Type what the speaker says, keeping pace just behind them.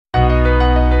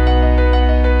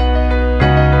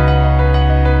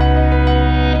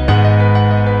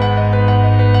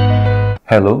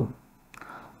Hello,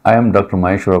 I am Dr.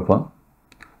 Maheswarappa,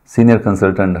 Senior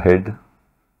Consultant Head,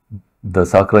 the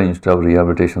Sakra Institute of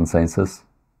Rehabilitation Sciences,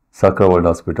 Sakra World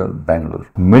Hospital, Bangalore.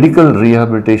 Medical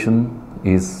rehabilitation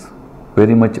is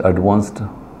very much advanced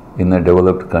in the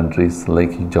developed countries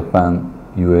like Japan,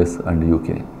 US and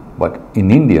UK. But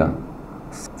in India,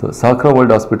 so Sakra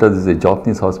World Hospital is a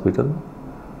Japanese hospital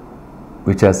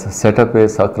which has set up a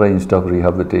Sakra Institute of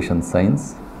Rehabilitation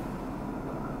Science,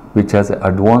 which has an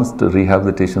advanced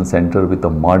rehabilitation center with a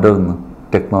modern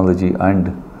technology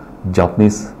and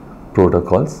Japanese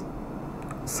protocols.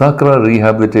 Sakra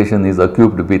Rehabilitation is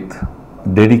equipped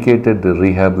with dedicated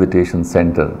rehabilitation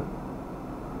center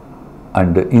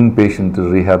and inpatient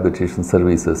rehabilitation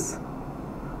services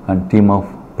and team of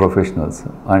professionals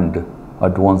and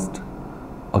advanced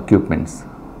equipments,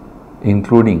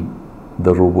 including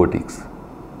the robotics.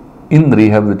 In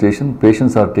rehabilitation,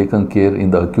 patients are taken care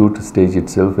in the acute stage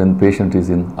itself when patient is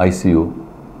in ICU,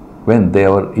 when they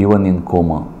are even in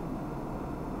coma.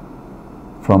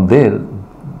 From there,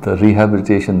 the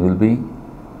rehabilitation will be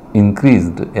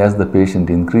increased as the patient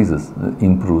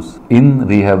improves. In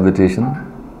rehabilitation,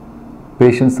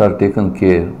 patients are taken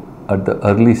care at the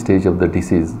early stage of the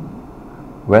disease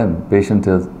when patient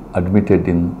is admitted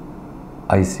in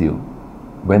ICU,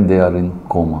 when they are in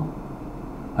coma.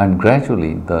 And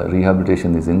gradually the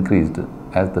rehabilitation is increased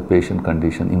as the patient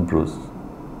condition improves,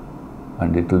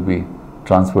 and it will be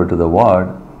transferred to the ward,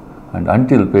 and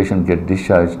until patient get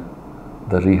discharged,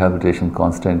 the rehabilitation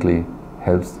constantly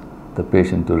helps the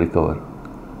patient to recover.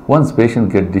 Once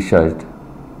patient get discharged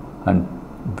and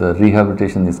the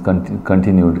rehabilitation is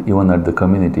continued even at the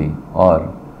community,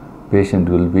 or patient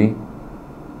will be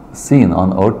seen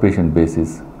on outpatient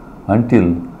basis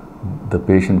until the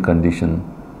patient condition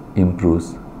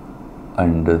improves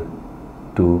and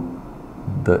to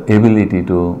the ability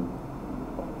to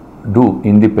do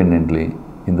independently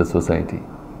in the society.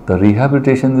 The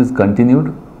rehabilitation is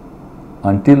continued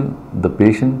until the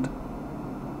patient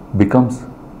becomes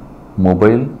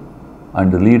mobile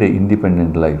and lead an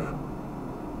independent life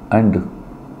and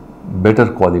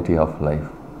better quality of life.